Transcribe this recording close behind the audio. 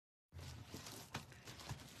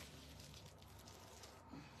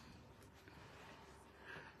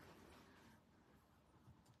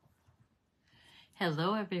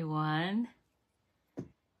Hello, everyone.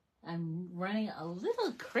 I'm running a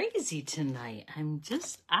little crazy tonight. I'm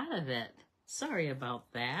just out of it. Sorry about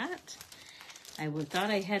that. I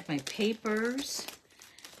thought I had my papers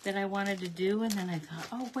that I wanted to do, and then I thought,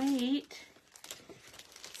 oh, wait.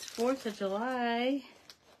 It's 4th of July.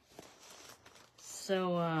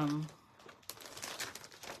 So,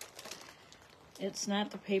 it's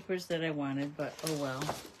not the papers that I wanted, but oh well.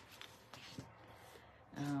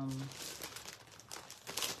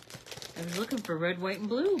 I was looking for red, white, and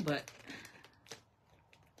blue, but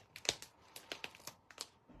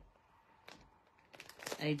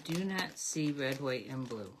I do not see red, white, and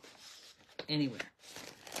blue anywhere.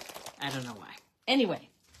 I don't know why. Anyway,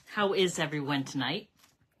 how is everyone tonight?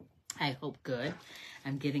 I hope good.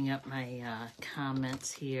 I'm getting up my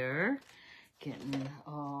comments here, getting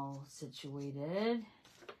all situated.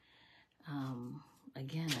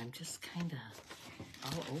 Again, I'm just kind of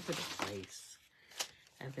all over the place.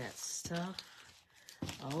 I've got stuff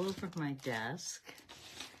all over my desk.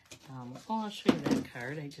 I'll show you that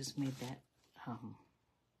card. I just made that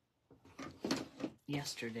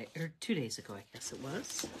yesterday, or 2 days ago, I guess it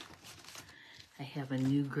was. I have a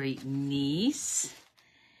new great niece,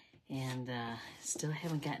 and still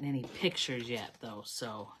haven't gotten any pictures yet, though,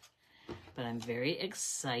 so, but I'm very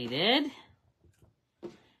excited.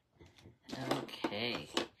 Okay,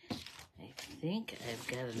 I think I've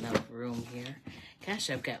got enough room here.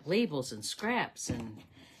 Gosh, I've got labels and scraps and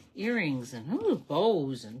earrings and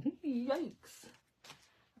bows and yikes.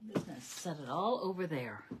 I'm just going to set it all over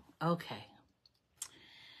there. Okay.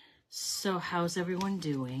 So how's everyone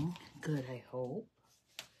doing? Good, I hope.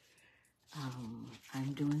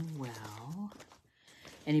 I'm doing well.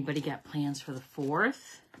 Anybody got plans for the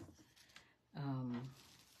 4th?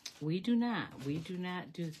 We do not. We do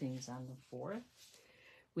not do things on the 4th.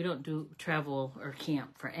 We don't do travel or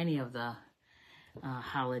camp for any of the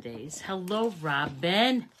holidays. Hello,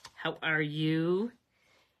 Robin. How are you?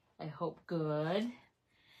 I hope good.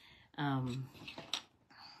 And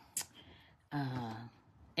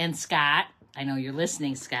Scott, I know you're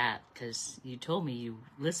listening, Scott, because you told me you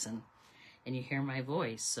listen and you hear my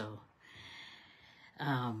voice. So,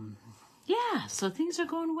 yeah, so things are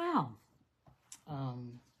going well.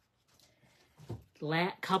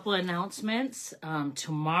 Couple announcements.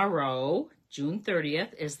 Tomorrow, June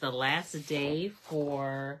 30th, is the last day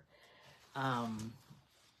for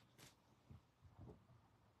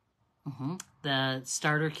the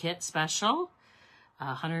starter kit special.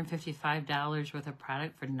 $155 worth of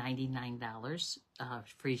product for $99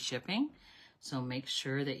 free shipping. So make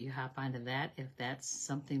sure that you hop onto that if that's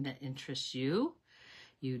something that interests you.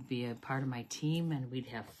 You'd be a part of my team and we'd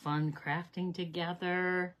have fun crafting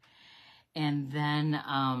together. And then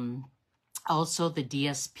also the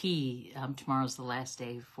DSP, tomorrow's the last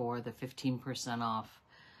day for the 15% off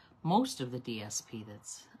most of the DSP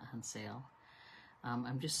that's on sale.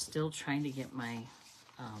 I'm just still trying to get my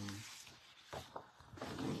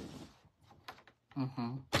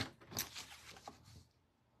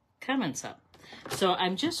comments up. So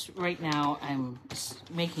I'm just, right now, I'm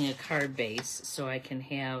making a card base so I can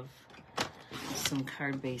have some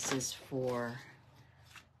card bases for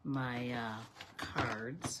my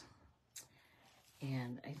cards.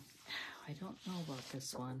 And I don't know about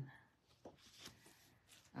this one.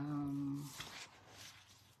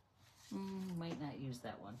 Might not use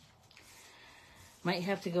that one. Might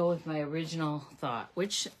have to go with my original thought,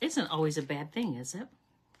 which isn't always a bad thing, is it?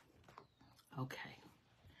 Okay.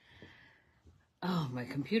 Oh, my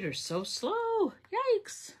computer's so slow.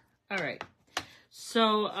 Yikes. All right.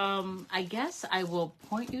 So I guess I will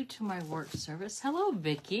point you to my work service. Hello,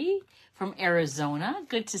 Vicky from Arizona.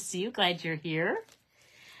 Good to see you. Glad you're here.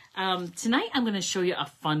 Tonight I'm going to show you a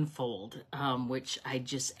fun fold, which I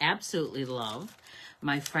just absolutely love.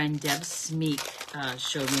 My friend Deb Smeek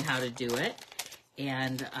showed me how to do it.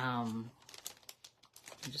 And I'm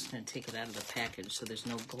just going to take it out of the package so there's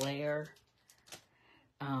no glare.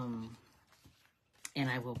 And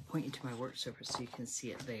I will point you to my work surface so you can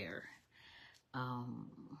see it there.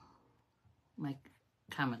 My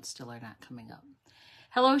comments still are not coming up.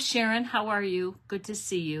 Hello, Sharon. How are you? Good to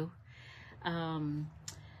see you.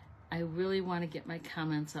 I really want to get my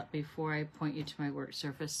comments up before I point you to my work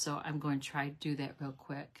surface, so I'm going to try to do that real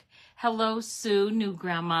quick. Hello, Sue, new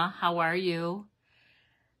grandma. How are you?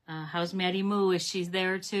 How's Maddie Moo? Is she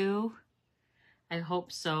there too? I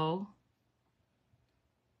hope so.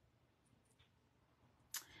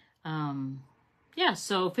 Yeah,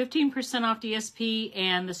 so 15% off DSP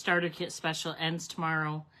and the starter kit special ends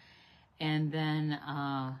tomorrow. And then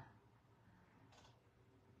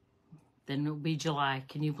it'll be July.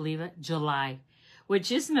 Can you believe it? July. which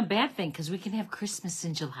isn't a bad thing because we can have Christmas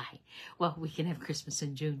in July. Well, we can have Christmas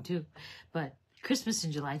in June too, but Christmas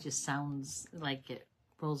in July just sounds like it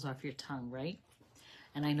rolls off your tongue, right?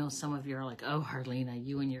 And I know some of you are like, oh, Arlena,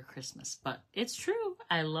 you and your Christmas. But it's true.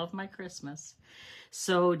 I love my Christmas.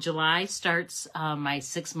 So July starts my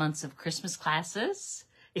 6 months of Christmas classes.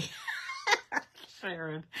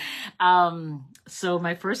 Sharon. So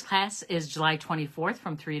my first class is July 24th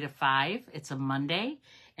from 3 to 5. It's a Monday,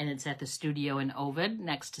 and it's at the studio in Ovid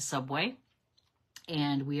next to Subway.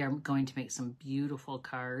 And we are going to make some beautiful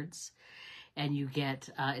cards. And you get,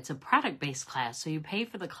 it's a product-based class, so you pay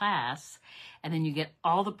for the class, and then you get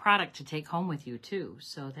all the product to take home with you, too.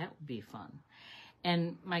 So that would be fun.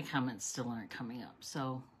 And my comments still aren't coming up,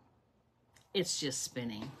 so it's just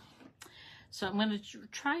spinning. So I'm going to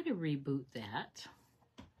try to reboot that.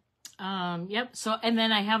 Yep, so, and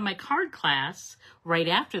then I have my card class right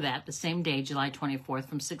after that, the same day, July 24th,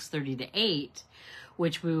 from 6:30 to 8,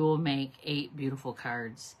 which we will make 8 beautiful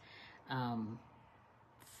cards.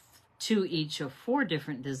 2 each of 4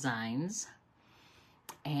 different designs,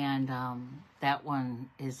 and that one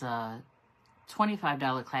is a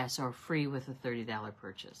 $25 class or free with a $30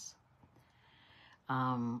 purchase.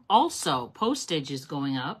 Also, postage is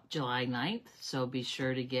going up July 9th, so be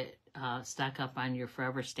sure to get stock up on your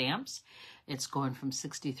Forever stamps. It's going from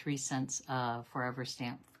 63 cents Forever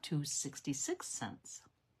stamp to 66 cents.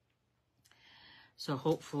 So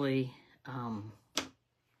hopefully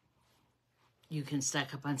you can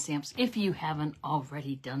stack up on stamps if you haven't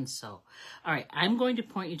already done so. All right, I'm going to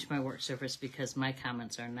point you to my work surface because my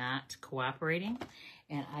comments are not cooperating,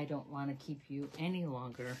 and I don't want to keep you any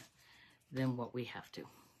longer than what we have to.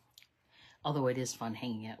 Although it is fun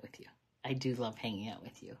hanging out with you. I do love hanging out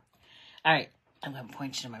with you. All right, I'm going to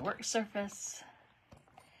point you to my work surface.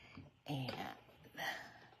 And,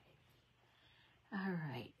 all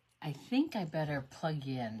right, I think I better plug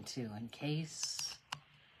you in too in case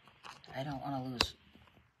I don't want to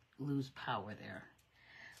lose power there.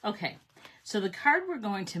 Okay, so the card we're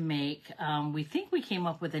going to make, we think we came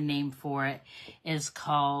up with a name for it, is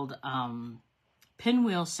called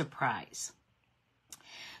Pinwheel Surprise.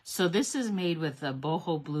 So this is made with a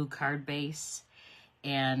boho blue card base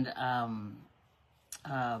and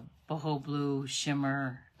boho blue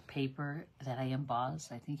shimmer paper that I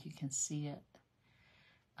embossed. I think you can see it.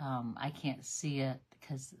 I can't see it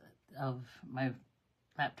because of my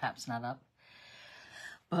laptop's not up.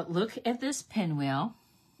 But look at this pinwheel.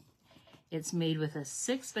 It's made with a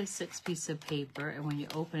 6x6 piece of paper, and when you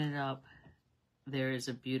open it up, there is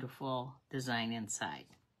a beautiful design inside.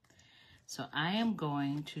 So I am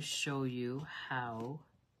going to show you how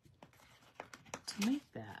to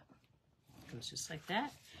make that. It goes just like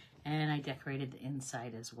that, and I decorated the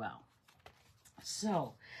inside as well.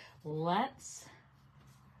 So let's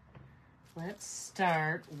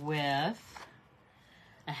start with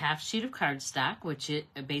a half sheet of cardstock, which is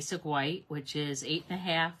a basic white, which is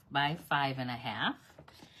 8.5 by 5.5,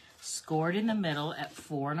 scored in the middle at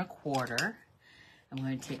 4 1/4. I'm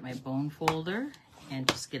going to take my bone folder and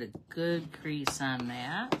just get a good crease on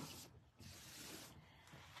that.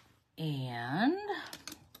 And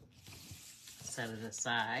set it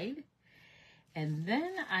aside. And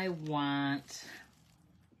then I want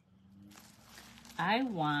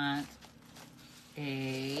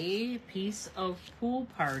a piece of Pool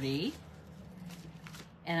Party,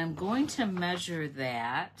 and I'm going to measure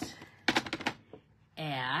that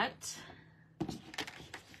at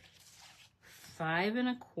 5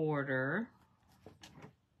 1/4.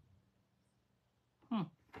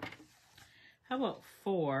 How about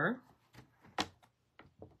 4?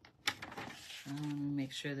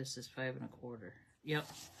 Make sure this is 5 1/4. Yep.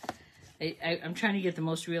 I'm trying to get the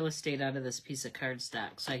most real estate out of this piece of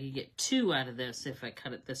cardstock, so I can get 2 out of this if I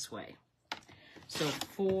cut it this way. So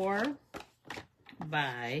 4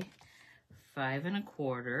 by 5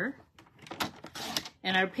 1/4.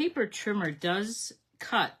 And our paper trimmer does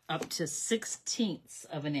cut up to 1/16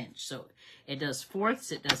 of an inch. So it does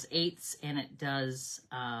 4ths, it does 8ths, and it does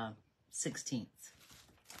 1/16.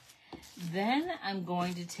 Then I'm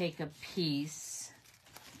going to take a piece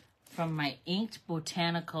from my Inked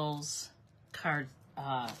Botanicals card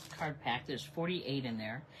pack. There's 48 in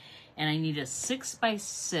there, and I need a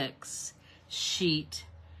 6x6 sheet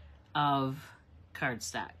of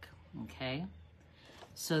cardstock. Okay,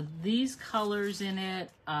 so these colors in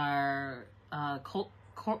it are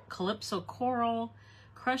Calypso Coral,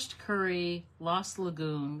 Crushed Curry, Lost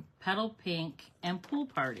Lagoon, Petal Pink, and Pool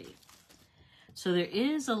Party. So there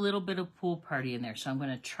is a little bit of Pool Party in there, so I'm going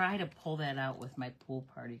to try to pull that out with my Pool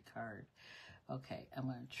Party card. Okay, I'm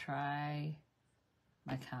going to try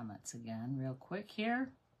my comments again real quick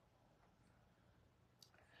here.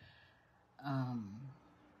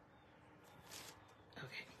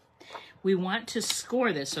 Okay. We want to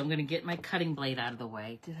score this, so I'm going to get my cutting blade out of the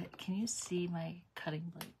way. Can you see my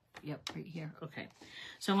cutting blade? Yep, right here. Okay.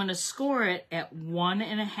 So I'm going to score it at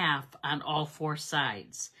 1.5 on all 4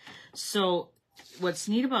 sides. So what's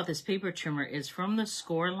neat about this paper trimmer is from the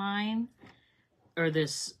score line, or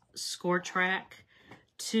this score track,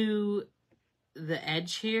 to the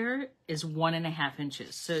edge here is 1.5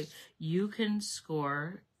 inches. So you can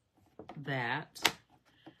score that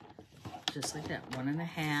just like that,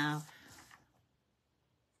 1.5,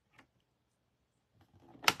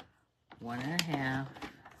 1.5,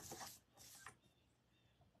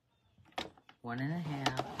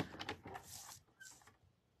 1.5,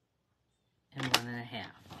 and 1.5.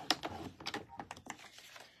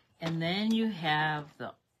 And then you have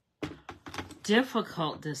the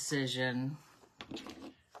difficult decision.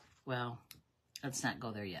 Well, let's not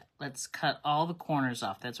go there yet. Let's cut all the corners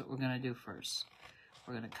off. That's what we're going to do first.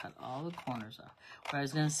 We're going to cut all the corners off. What I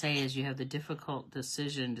was going to say is you have the difficult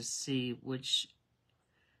decision to see which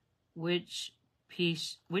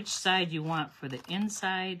side you want for the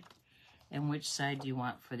inside and which side you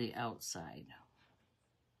want for the outside.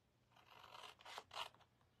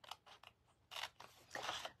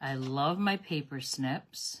 I love my paper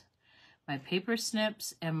snips. My paper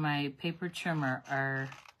snips and my paper trimmer are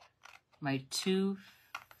my 2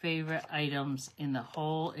 favorite items in the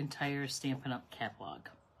whole entire Stampin' Up! Catalog.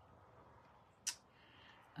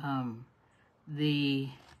 The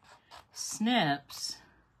snips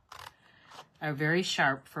are very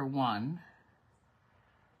sharp for one,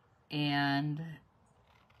 and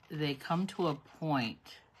they come to a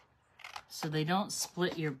point, so they don't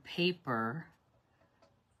split your paper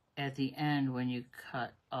at the end when you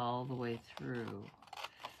cut all the way through.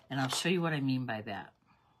 And I'll show you what I mean by that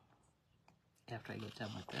after I get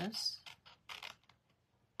done with this.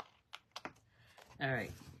 All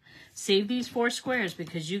right, save these 4 squares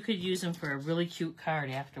because you could use them for a really cute card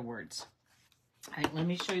afterwards. All right, let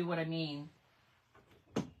me show you what I mean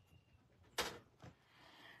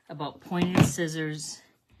about pointed scissors,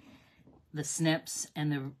 the snips,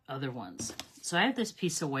 and the other ones. So I have this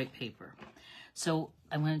piece of white paper. So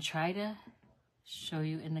I'm going to try to show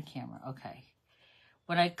you in the camera. Okay.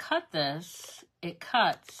 When I cut this, it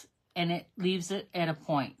cuts and it leaves it at a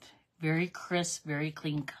point. Very crisp, very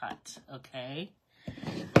clean cut. Okay.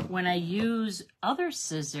 When I use other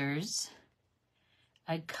scissors,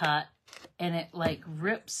 I cut and it like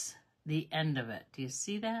rips the end of it. Do you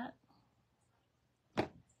see that?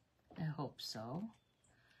 I hope so.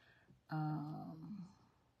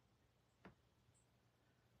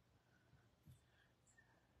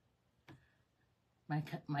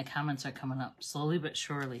 My comments are coming up slowly but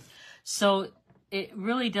surely. So it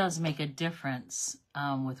really does make a difference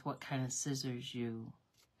with what kind of scissors you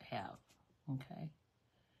have. Okay.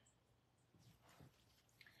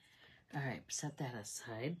 All right, set that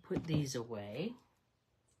aside. Put these away.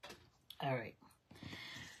 All right.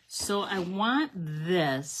 So I want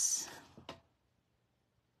this.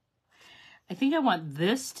 I think I want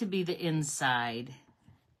this to be the inside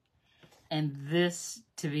and this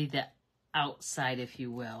to be the outside, if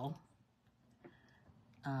you will.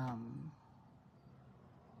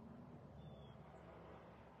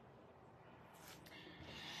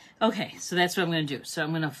 Okay, so that's what I'm going to do. So I'm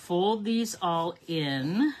going to fold these all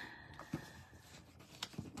in.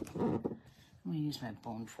 I'm going to use my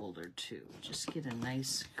bone folder too. Just get a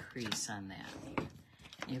nice crease on that.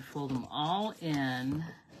 You fold them all in.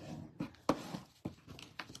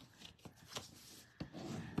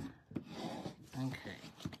 Okay.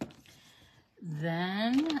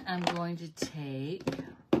 Then I'm going to take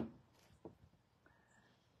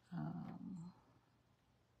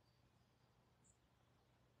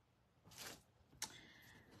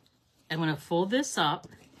I'm going to fold this up,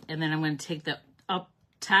 and then I'm going to take the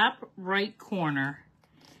top right corner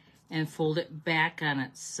and fold it back on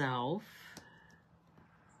itself.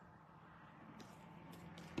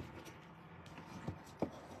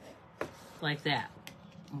 Like that.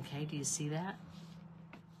 Okay, do you see that?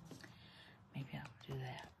 Maybe I'll do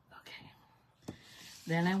that. Okay.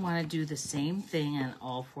 Then I want to do the same thing on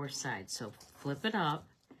all 4 sides. So flip it up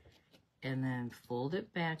and then fold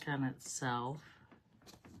it back on itself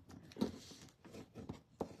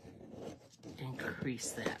and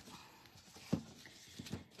crease that.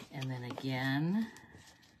 And then again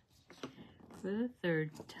for the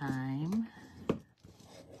 3rd time.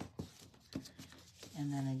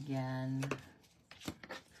 And then again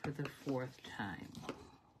for the 4th time.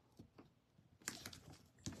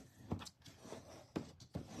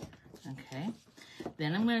 Okay,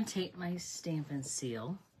 then I'm going to take my Stampin'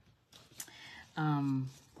 Seal.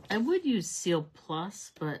 I would use Seal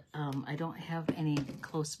Plus, but I don't have any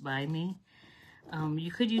close by me.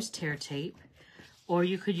 You could use tear tape, or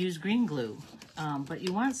you could use green glue. But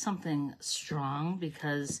you want something strong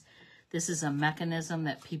because this is a mechanism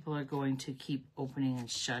that people are going to keep opening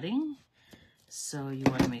and shutting. So you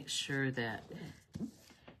want to make sure that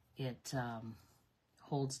it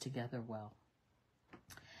holds together well.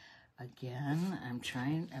 Again,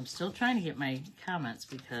 I'm still trying to get my comments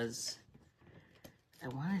because I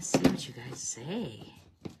want to see what you guys say.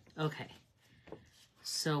 Okay,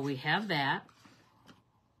 so we have that.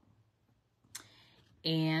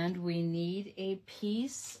 And we need a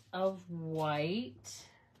piece of white.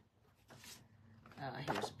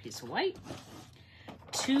 Here's a piece of white.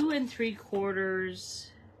 2 3/4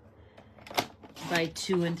 by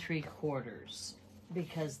 2 3/4,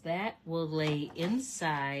 because that will lay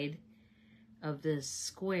inside of this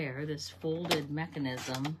square, this folded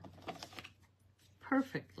mechanism,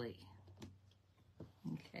 perfectly.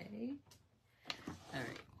 Okay. All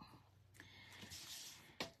right.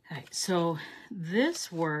 All right, so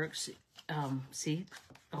this works. See?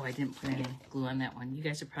 Oh, I didn't put any glue on that one. You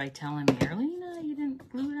guys are probably telling me, Arlena, you didn't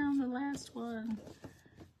glue down the last one,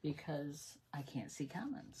 because I can't see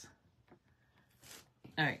comments.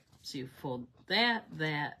 All right, so you fold that,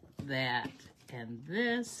 and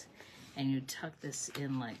this, and you tuck this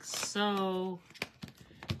in like so,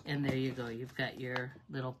 and there you go. You've got your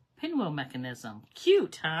little pinwheel mechanism.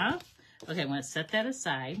 Cute, huh? Okay, I'm going to set that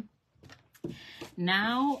aside.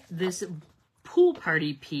 Now, this pool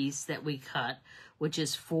party piece that we cut, which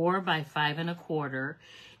is 4 by 5 1/4,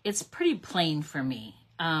 it's pretty plain for me.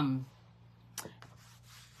 I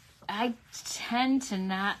tend to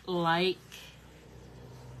not like,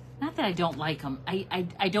 not that I don't like them,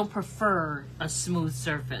 I don't prefer a smooth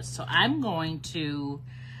surface. So I'm going to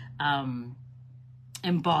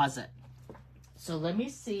emboss it. So let me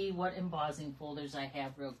see what embossing folders I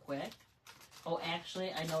have real quick. Oh,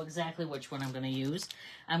 actually, I know exactly which one I'm going to use.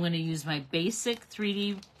 I'm going to use my basic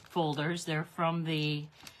 3D folders. They're from the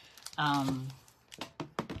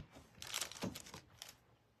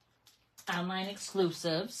online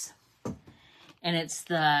exclusives, and it's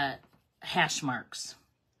the hash marks.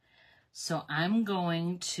 So I'm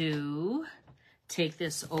going to take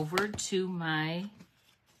this over to my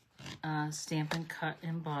Stampin' Cut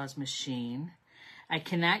Emboss machine. I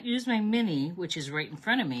cannot use my mini, which is right in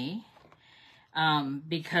front of me,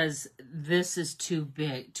 because this is too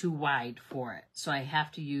big, too wide for it. So I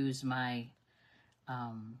have to use my,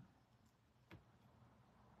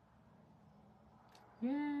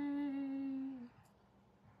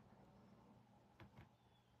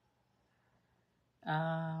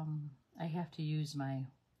 I have to use my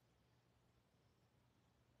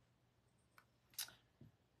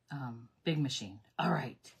big machine. All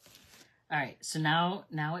right. All right. So now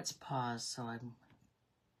it's paused. So I'm,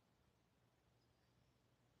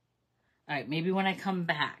 all right, maybe when I come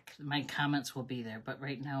back, my comments will be there, but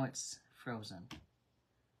right now it's frozen.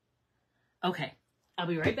 Okay, I'll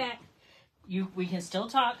be right back. We can still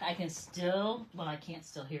talk. I can still, well, I can't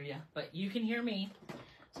still hear you, but you can hear me.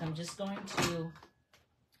 So I'm just going to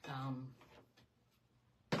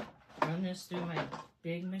run this through my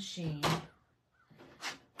big machine.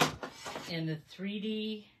 And the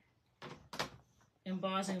 3D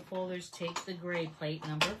embossing folders take the gray plate,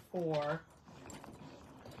 number 4.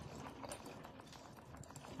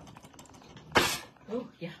 Oh,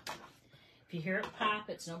 yeah. If you hear it pop,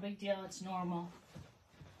 it's no big deal. It's normal.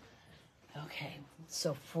 Okay,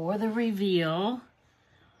 so for the reveal,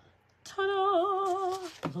 ta-da!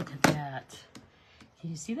 Look at that. Can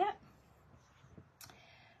you see that?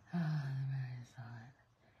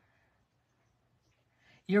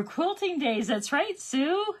 Your quilting days, that's right,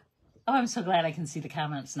 Sue. Oh, I'm so glad I can see the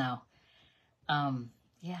comments now.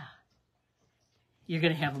 Yeah. You're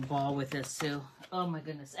going to have a ball with this, Sue. Oh, my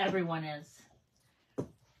goodness. Everyone is.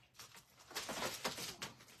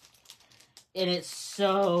 And it's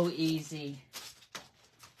so easy.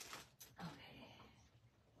 Okay.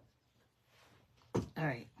 All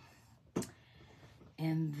right.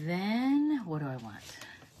 And then, what do I want?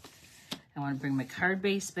 I want to bring my card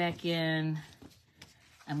base back in.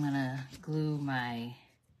 I'm going to glue my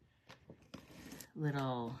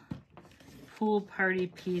little pool party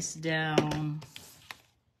piece down.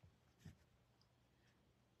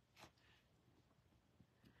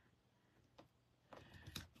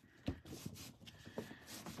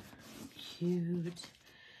 Cute.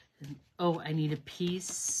 Oh, I need a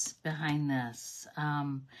piece behind this.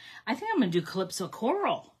 I think I'm going to do Calypso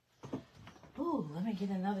Coral. Oh, let me get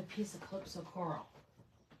another piece of Calypso Coral.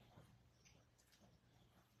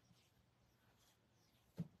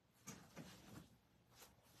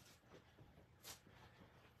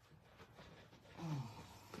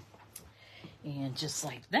 And just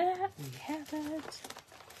like that, we have it.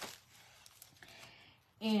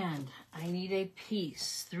 And I need a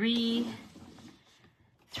piece, 3.25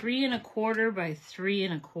 by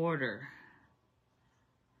 3.25.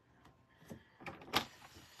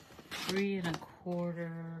 3.25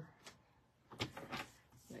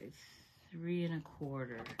 by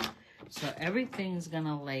 3.25. So everything's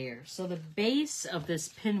gonna layer. So the base of this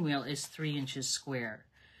pinwheel is 3 inches square.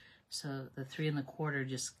 So the 3.25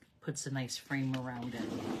 just puts a nice frame around it.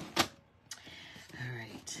 All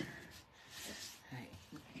right.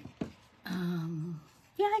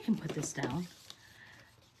 Yeah, I can put this down.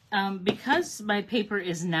 Because my paper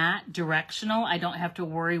is not directional, I don't have to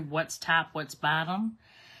worry what's top, what's bottom.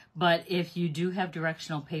 But if you do have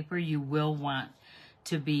directional paper, you will want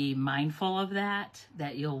to be mindful of that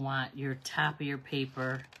you'll want your top of your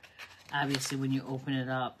paper, obviously when you open it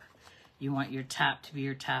up, you want your top to be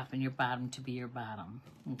your top and your bottom to be your bottom,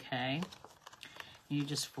 okay? You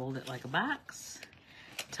just fold it like a box,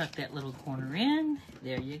 tuck that little corner in,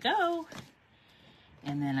 there you go.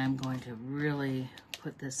 And then I'm going to really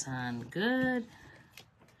put this on good.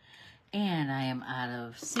 And I am out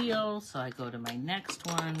of seal, so I go to my next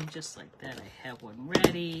one, just like that. I have one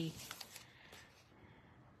ready.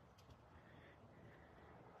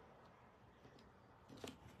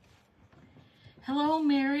 Hello,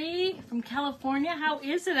 Mary from California. How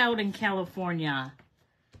is it out in California?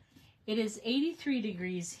 It is 83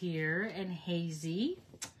 degrees here and hazy.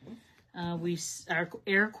 Our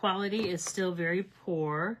air quality is still very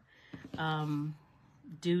poor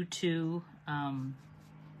due to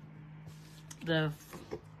the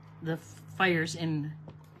fires in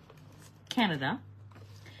Canada.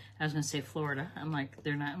 I was going to say Florida. I'm like,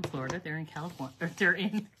 they're not in Florida. They're in California. Or they're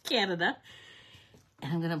in Canada.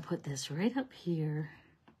 And I'm going to put this right up here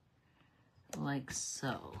like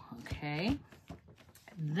so. Okay.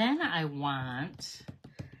 Then I want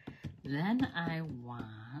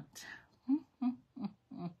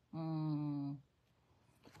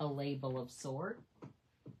a label of sort.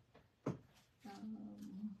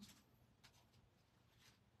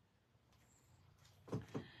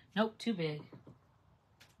 Nope, too big.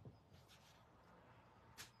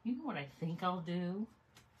 You know what I think I'll do?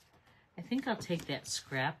 I think I'll take that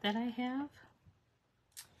scrap that I have,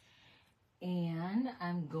 and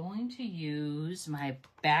I'm going to use my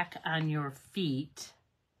back on your feet.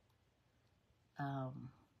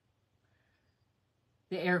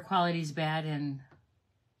 The air quality's bad in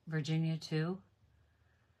Virginia too.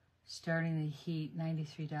 Starting the heat,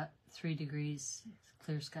 93 degrees,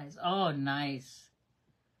 clear skies. Oh, nice.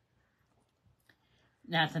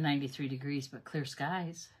 Not the 93 degrees, but clear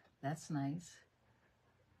skies. That's nice.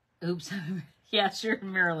 Oops. Yeah, sure,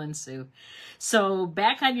 Maryland, Sue. So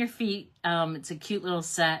back on your feet. It's a cute little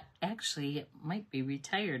set. Actually, it might be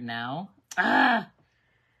retired now. I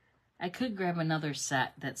could grab another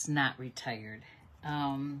set that's not retired.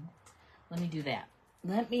 Let me do that.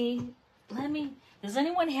 Let me. Does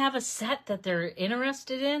anyone have a set that they're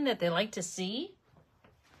interested in, that they like to see?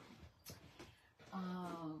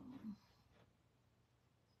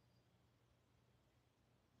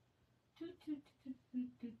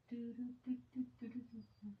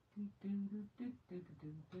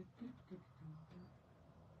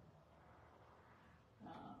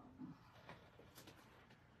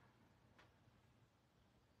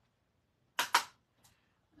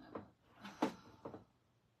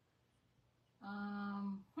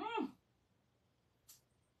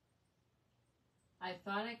 I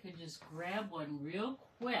thought I could just grab one real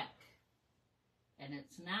quick, and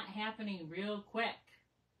it's not happening real quick.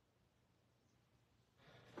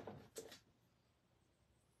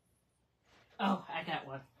 Oh, I got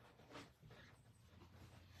one.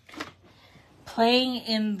 Playing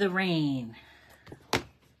in the Rain.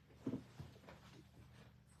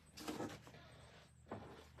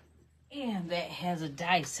 And that has a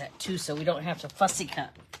die set too, so we don't have to fussy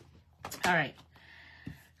cut. All right.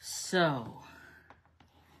 So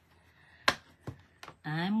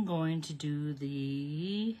I'm going to do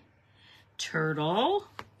the turtle.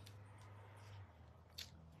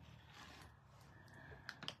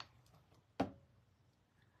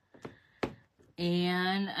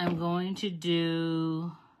 And I'm going to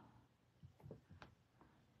do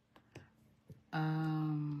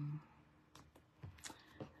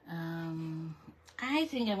I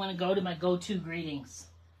think I want to go to my go-to greetings.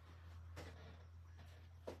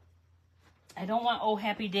 I don't want Oh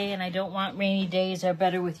Happy Day and I don't want Rainy Days Are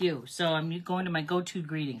Better With You. So I'm going to my go-to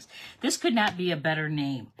greetings. This could not be a better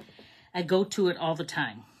name. I go to it all the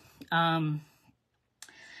time.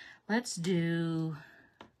 Let's do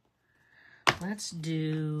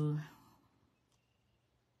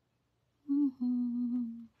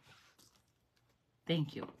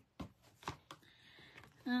Thank you.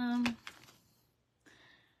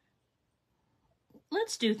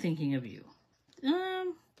 Let's do thinking of you.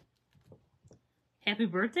 Happy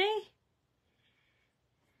birthday?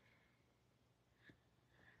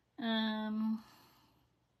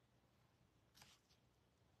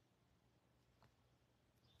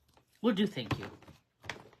 We'll do thank you.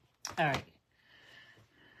 All right.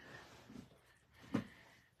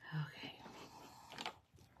 Okay.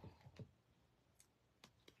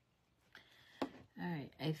 All right.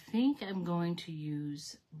 I think I'm going to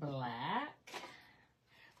use black.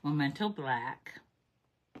 Memento black.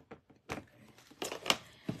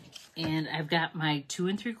 And I've got my 2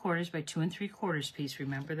 3/4 by 2 3/4 piece.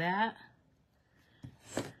 Remember that?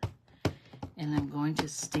 And I'm going to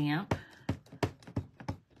stamp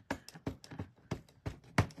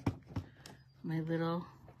my little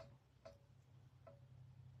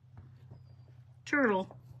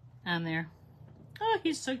turtle on there. Oh,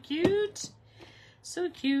 he's so cute. So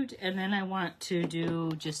cute. And then I want to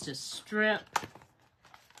do just a strip.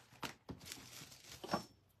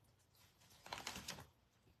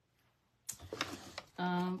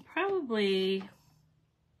 Probably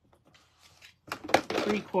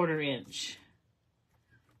 3/4 inch.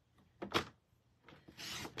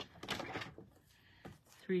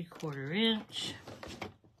 3/4 inch.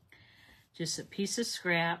 Just a piece of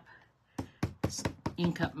scrap.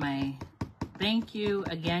 Ink up my thank you.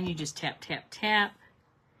 Again, you just tap, tap, tap.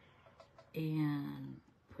 And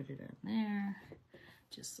put it in there.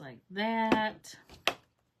 Just like that.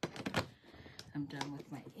 I'm done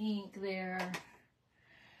with my ink there.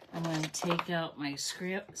 I'm going to take out my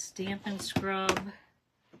Stamp and Scrub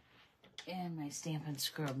and my Stamp and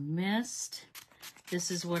Scrub Mist.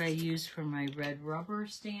 This is what I use for my red rubber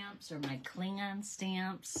stamps or my Klingon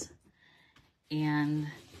stamps. And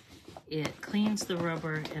it cleans the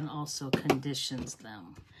rubber and also conditions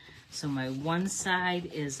them. So my one side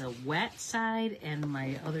is a wet side and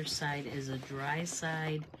my other side is a dry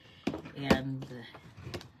side. And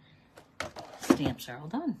the stamps are all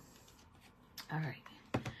done. All right.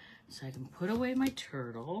 So I can put away my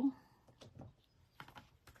turtle.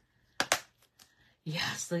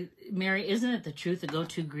 Yes, Mary, isn't it the truth? The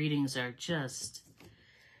go-to greetings are just,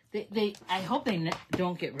 I hope they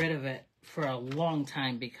don't get rid of it for a long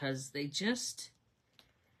time because they just,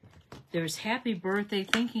 there's happy birthday,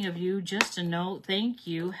 thinking of you, just a note, thank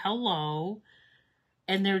you, hello,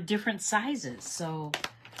 and they're different sizes, so,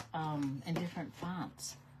 and different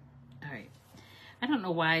fonts. All right. I don't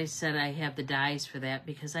know why I said I have the dies for that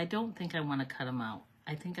because I don't think I want to cut them out.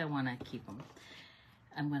 I think I want to keep them.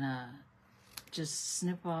 I'm going to just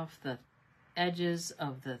snip off the edges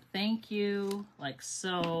of the thank you like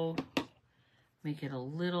so. Make it a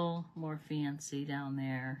little more fancy down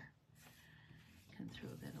there. Can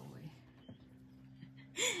throw that away.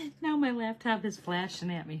 Now my laptop is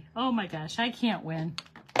flashing at me. Oh my gosh, I can't win.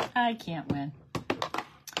 I can't win.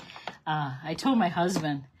 I told my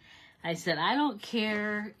husband, I said, I don't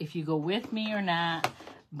care if you go with me or not,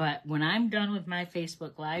 but when I'm done with my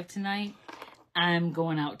Facebook Live tonight, I'm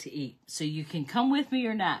going out to eat. So you can come with me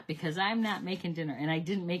or not, because I'm not making dinner. And I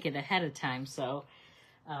didn't make it ahead of time. So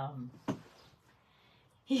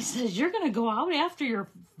he says, you're going to go out after your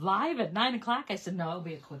live at 9 o'clock? I said, no, it'll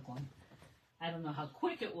be a quick one. I don't know how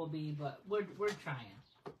quick it will be, but we're trying.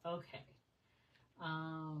 Okay.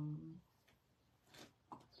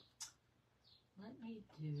 Let me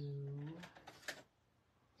do...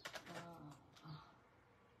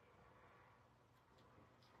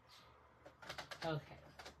 okay.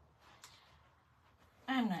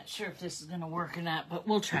 I'm not sure if this is going to work or not, but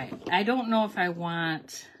we'll try it. I don't know if I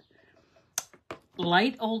want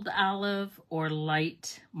light old olive or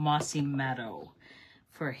light mossy meadow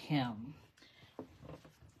for him.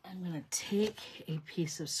 I'm going to take a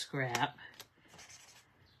piece of scrap.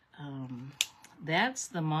 That's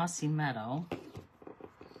the mossy meadow.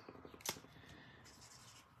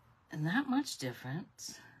 And not much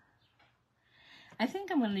difference. I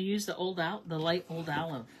think I'm going to use the light old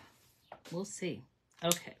olive. We'll see.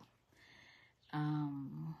 Okay. I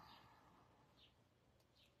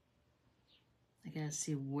gotta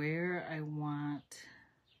see where I want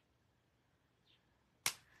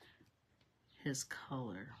his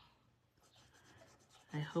color.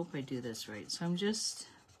 I hope I do this right. So I'm just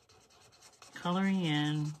coloring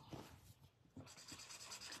in.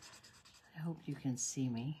 I hope you can see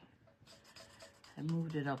me. I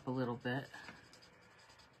moved it up a little bit.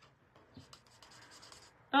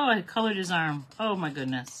 Oh, I colored his arm. Oh my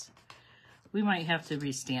goodness. We might have to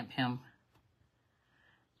restamp him.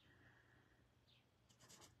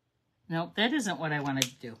 Nope, that isn't what I wanted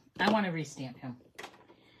to do. I want to restamp him.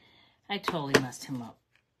 I totally messed him up.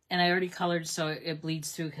 And I already colored so it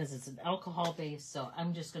bleeds through because it's an alcohol base. So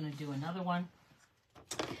I'm just going to do another one.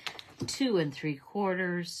 2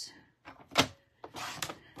 3/4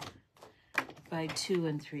 by 2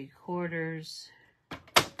 3/4.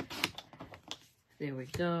 There we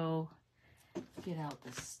go. Get out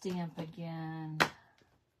the stamp again.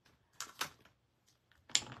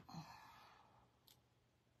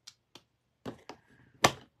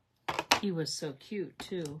 He was so cute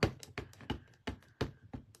too.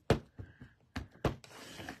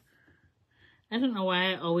 I don't know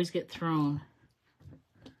why I always get thrown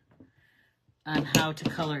on how to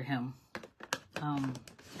color him.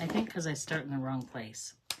 I think because I start in the wrong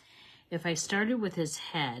place. If I started with his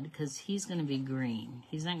head, because he's going to be green,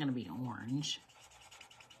 he's not going to be orange,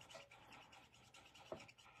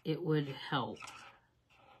 it would help.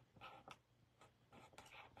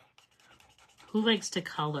 Who likes to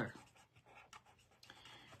color?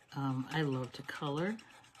 I love to color.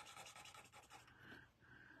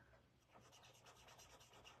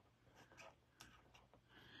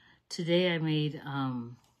 Today I made,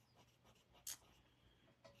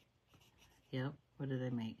 what did I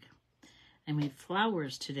make? I made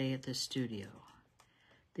flowers today at the studio.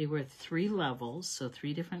 They were 3 levels, so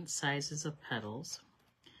 3 different sizes of petals,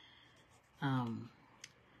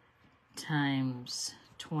 times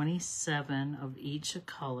 27 of each a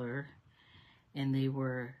color, and they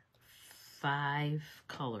were 5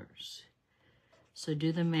 colors. So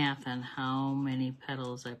do the math on how many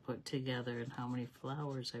petals I put together and how many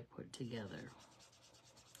flowers I put together.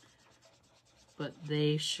 But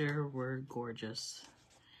they sure were gorgeous.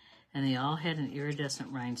 And they all had an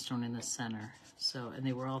iridescent rhinestone in the center. So, and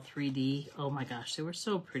they were all 3D. Oh my gosh, they were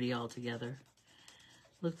so pretty all together.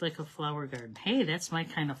 Looked like a flower garden. Hey, that's my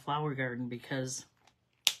kind of flower garden because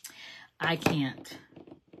I can't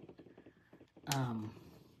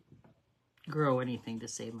grow anything to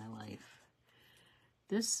save my life.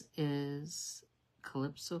 This is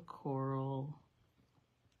Calypso Coral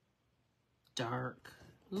Dark.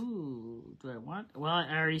 Ooh, do I want? Well,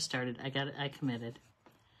 I already started. I committed.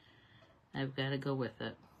 I've got to go with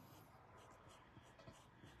it.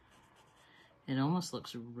 It almost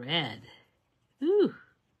looks red. Ooh.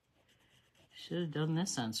 Should have done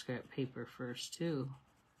this on scrap paper first, too.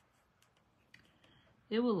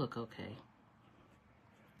 It will look okay.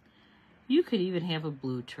 You could even have a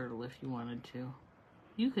blue turtle if you wanted to.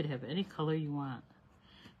 You could have any color you want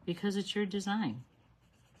because it's your design,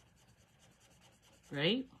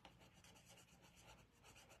 right?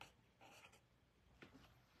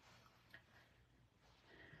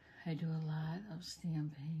 I do a lot of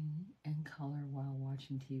stamping and color while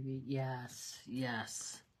watching TV. Yes,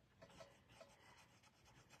 yes.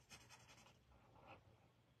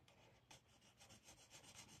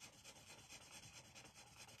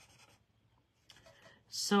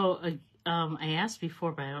 So, I asked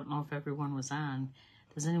before, but I don't know if everyone was on.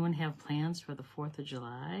 Does anyone have plans for the 4th of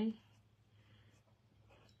July?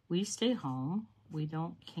 We stay home. We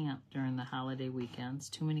don't camp during the holiday weekends.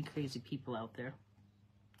 Too many crazy people out there.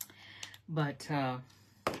 But,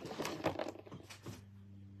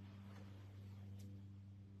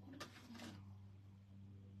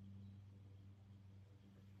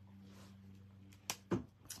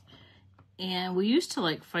 and we used to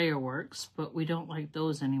like fireworks, but we don't like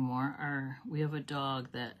those anymore. We have a dog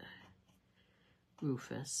that,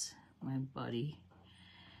 Rufus, my buddy.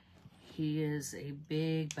 He is a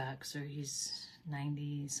big boxer. He's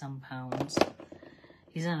 90 some pounds.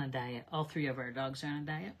 He's on a diet. All 3 of our dogs are on a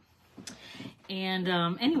diet. And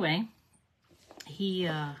anyway, he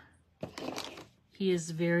is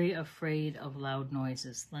very afraid of loud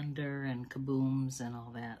noises, thunder and kabooms and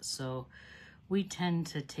all that. So we tend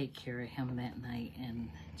to take care of him that night and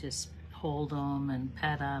just hold him and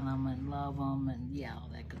pet on him and love him and yeah, all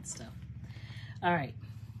that good stuff. All right.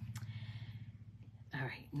 All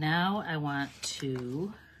right. Now I want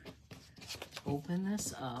to open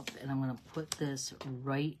this up and I'm going to put this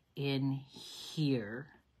right in here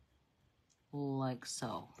like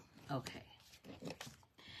so. Okay.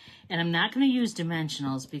 And I'm not going to use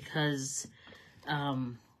dimensionals because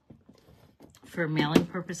for mailing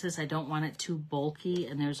purposes, I don't want it too bulky,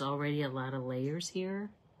 and there's already a lot of layers here.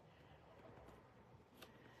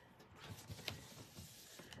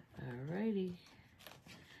 Alrighty.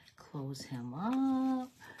 Close him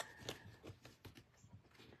up.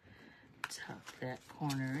 Tuck that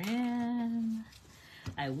corner in.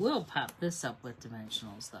 I will pop this up with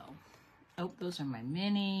dimensionals, though. Oh, those are my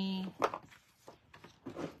mini.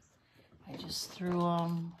 I just threw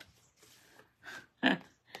them.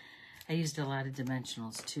 I used a lot of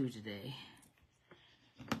dimensionals too today.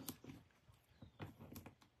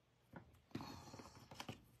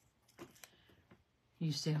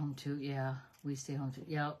 You stay home too? Yeah, we stay home too.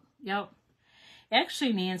 Yep.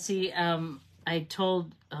 Actually, Nancy, I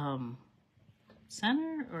told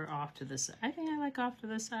center or off to the side. I think I like off to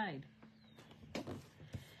the side.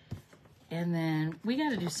 And then we got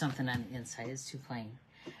to do something on the inside. It's too plain.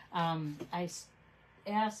 I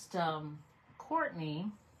asked Courtney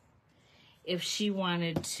if she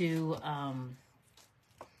wanted to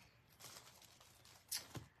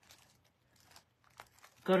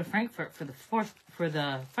go to Frankfurt for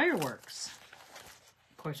the fireworks.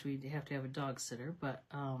 Of course, we'd have to have a dog sitter, but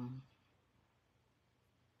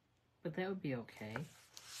that would be okay.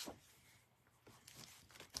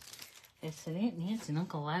 I said, Aunt Nancy and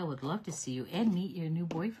Uncle Lyle would love to see you and meet your new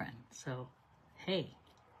boyfriend. So, hey,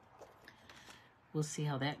 we'll see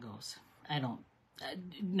how that goes.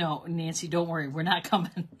 No, Nancy, don't worry. We're not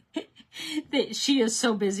coming. She is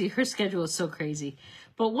so busy. Her schedule is so crazy.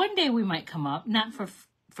 But one day we might come up, not for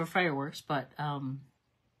fireworks, but I'm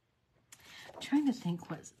trying to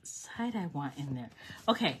think what side I want in there.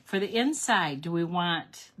 Okay, for the inside, do we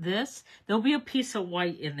want this? There'll be a piece of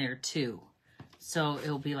white in there too. So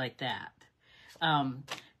it'll be like that.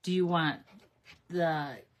 Do you want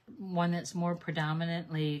the one that's more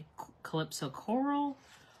predominantly Calypso coral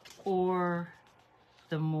or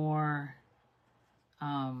the more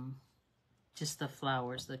just the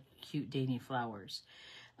flowers, the cute dainty flowers?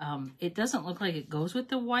 It doesn't look like it goes with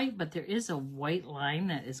the white, but there is a white line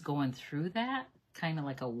that is going through that, kind of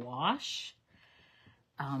like a wash.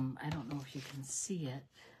 I don't know if you can see it.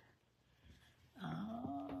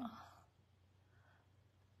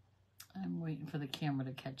 I'm waiting for the camera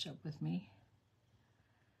to catch up with me.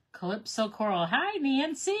 Calypso coral. Hi,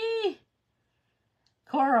 Nancy.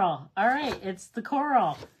 Coral. All right, it's the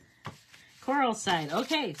coral. Coral side.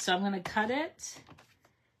 Okay, so I'm going to cut it.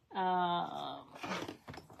 5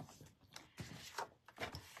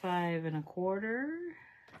 1/4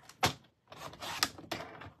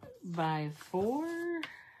 by 4.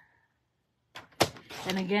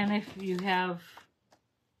 And again, if you have...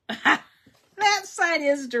 That side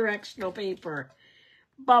is directional paper.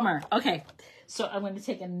 Bummer. Okay, so I'm going to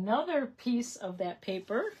take another piece of that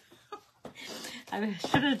paper. I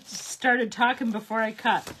should have started talking before I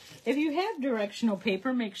cut. If you have directional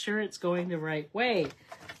paper, make sure it's going the right way.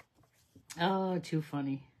 Oh, too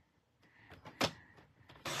funny.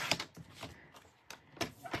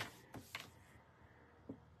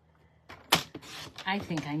 I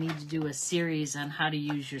think I need to do a series on how to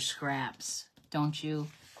use your scraps, don't you?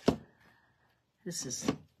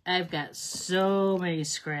 I've got so many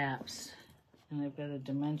scraps, and I've got a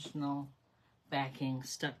dimensional backing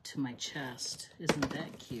stuck to my chest. Isn't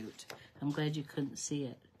that cute? I'm glad you couldn't see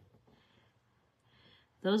it.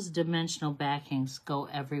 Those dimensional backings go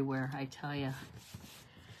everywhere, I tell you.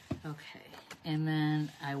 Okay, and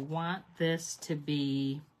then I want this to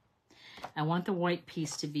be, I want the white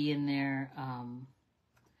piece to be in there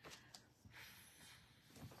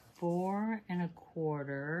 4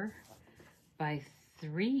 1/4 by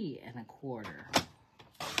 3 1/4.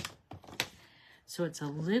 So it's a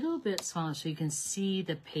little bit smaller so you can see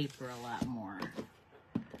the paper a lot more.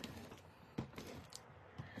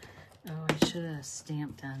 Oh, I should have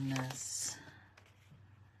stamped on this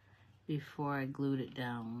before I glued it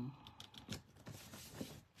down.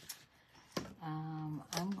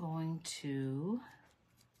 I'm going to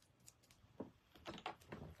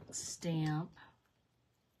stamp.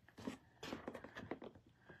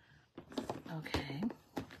 Okay,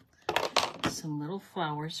 some little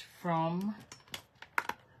flowers from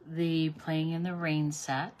the Playing in the Rain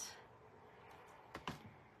set.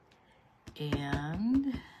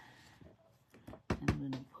 And I'm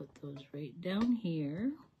going to put those right down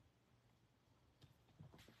here.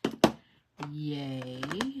 Yay.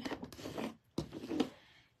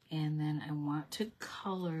 And then I want to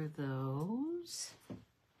color those.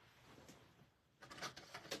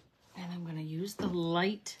 And I'm going to use the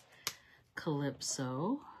light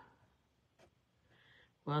Calypso.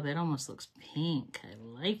 Wow, that almost looks pink. I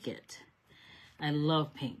like it. I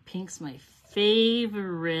love pink. Pink's my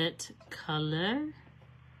favorite color.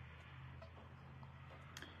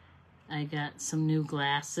 I got some new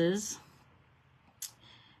glasses.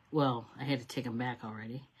 Well, I had to take them back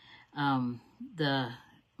already.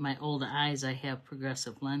 My old eyes, I have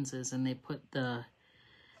progressive lenses, and they put the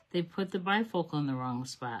bifocal in the wrong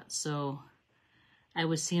spot. So I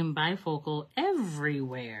was seeing bifocal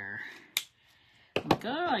everywhere. I'm like,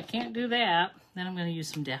 oh, I can't do that. Then I'm going to use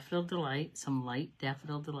some Daffodil Delight, some light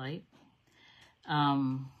Daffodil Delight.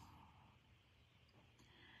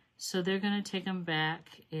 So they're going to take them back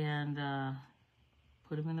and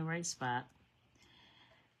put them in the right spot.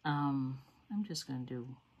 I'm just going to do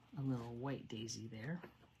a little white daisy there.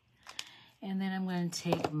 And then I'm going to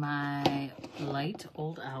take my light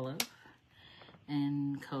old olive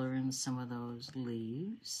and color in some of those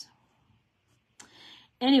leaves.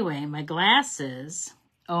 Anyway, my glasses.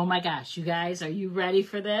 Oh my gosh, you guys, are you ready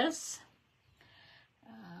for this?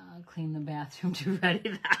 Clean the bathroom to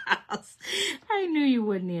ready the house. I knew you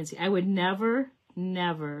would, Nancy. I would never,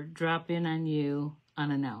 never drop in on you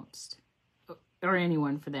unannounced. Or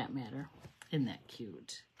anyone for that matter. Isn't that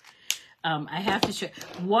cute? I have to show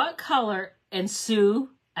what color, and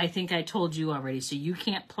Sue, I think I told you already, so you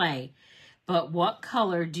can't play, but what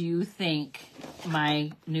color do you think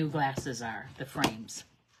my new glasses are, the frames?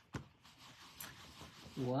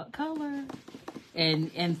 What color?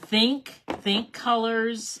 And think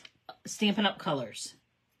colors, Stampin' Up! Colors.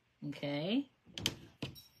 Okay?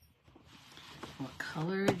 What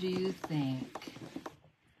color do you think?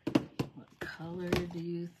 What color do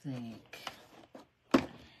you think?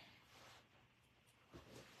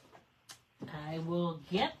 I will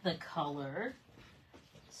get the color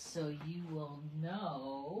so you will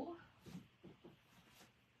know.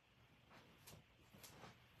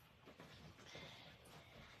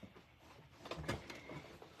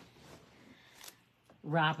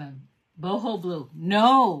 Robin, boho blue.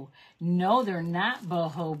 No, they're not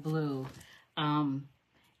boho blue.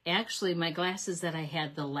 Actually, my glasses that I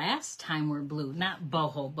had the last time were blue, not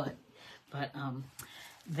boho, but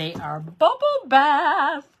they are bubble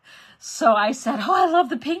bath. So I said, oh, I love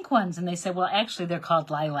the pink ones. And they said, well, actually, they're called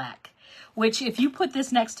lilac, which if you put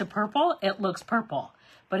this next to purple, it looks purple.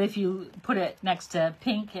 But if you put it next to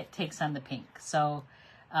pink, it takes on the pink. So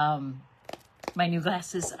my new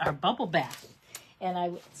glasses are bubble bath. And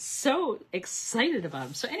I'm so excited about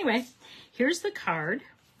them. So anyway, here's the card.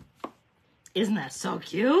 Isn't that so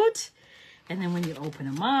cute? And then when you open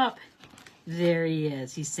him up, there he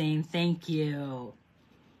is. He's saying thank you.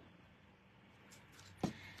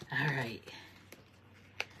 All right.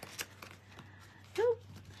 Boop.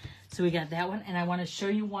 So we got that one. And I want to show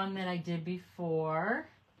you one that I did before.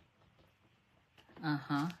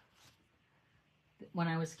 When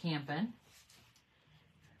I was camping.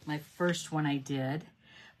 My first one I did.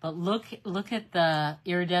 But look at the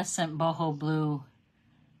iridescent boho blue.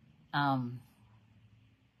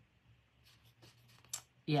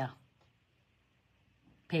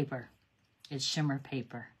 Paper. It's shimmer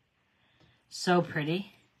paper. So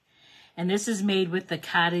pretty. And this is made with the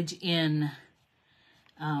Cottage Inn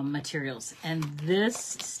materials. And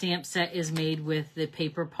this stamp set is made with the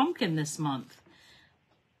paper pumpkin this month.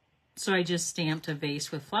 So I just stamped a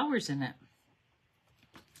vase with flowers in it.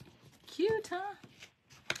 Cute, huh?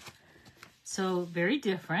 So very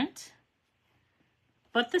different,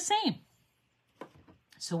 but the same.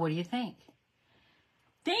 So what do you think?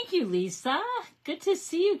 Thank you, Lisa. Good to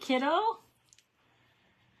see you, kiddo.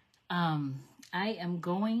 I am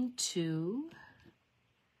going to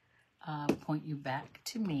point you back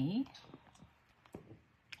to me.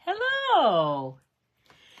 Hello.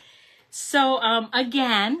 So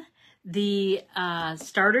again, the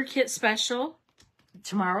starter kit special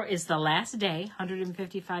tomorrow is the last day.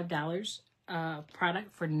 $155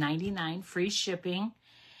 product for $99, free shipping.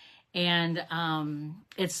 And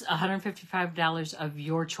it's $155 of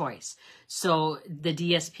your choice. So the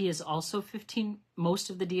DSP is also 15%, most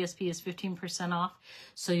of the DSP is 15% off.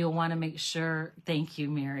 So you'll want to make sure, thank you,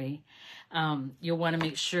 Mary. You'll want to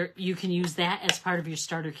make sure you can use that as part of your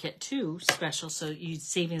starter kit too, special. So you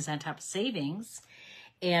savings on top of savings.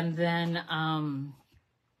 And then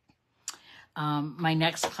my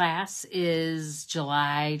next class is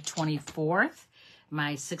July 24th.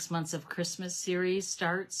 My 6 months of Christmas series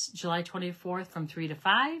starts July 24th from 3 to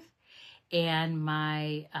 5. And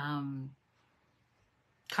my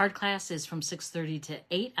card class is from 6:30 to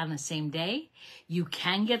 8 on the same day. You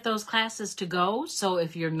can get those classes to go. So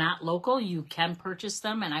if you're not local, you can purchase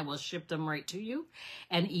them and I will ship them right to you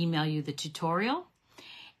and email you the tutorial.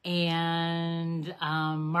 And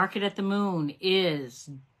Market at the Moon is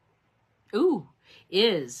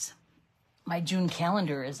my June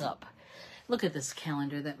calendar is up. Look at this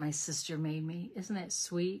calendar that my sister made me. Isn't that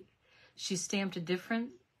sweet? She stamped a different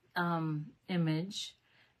image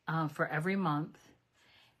for every month.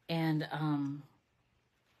 And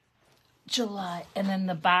July, and then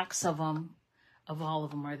the box of them, of all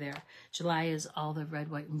of them are there. July is all the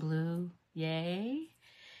red, white, and blue. Yay.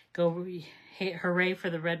 Go, hooray for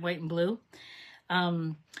the red, white, and blue.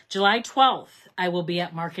 July 12th, I will be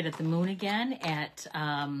at Market at the Moon again at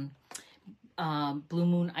Blue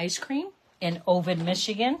Moon Ice Cream in Ovid,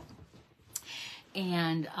 Michigan.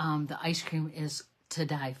 And the ice cream is to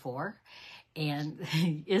die for. And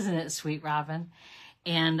isn't it sweet, Robin?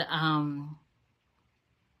 And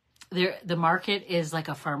the market is like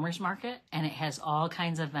a farmer's market, and it has all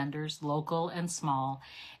kinds of vendors, local and small.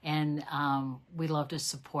 And we love to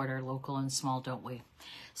support our local and small, don't we?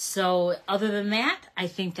 So other than that, I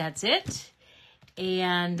think that's it.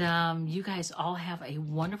 And you guys all have a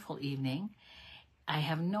wonderful evening. I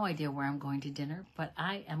have no idea where I'm going to dinner, but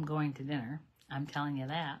I am going to dinner. I'm telling you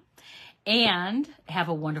that. And have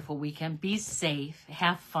a wonderful weekend. Be safe,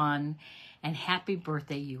 have fun, and happy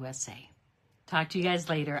birthday, USA. Talk to you guys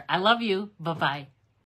later. I love you. Bye-bye.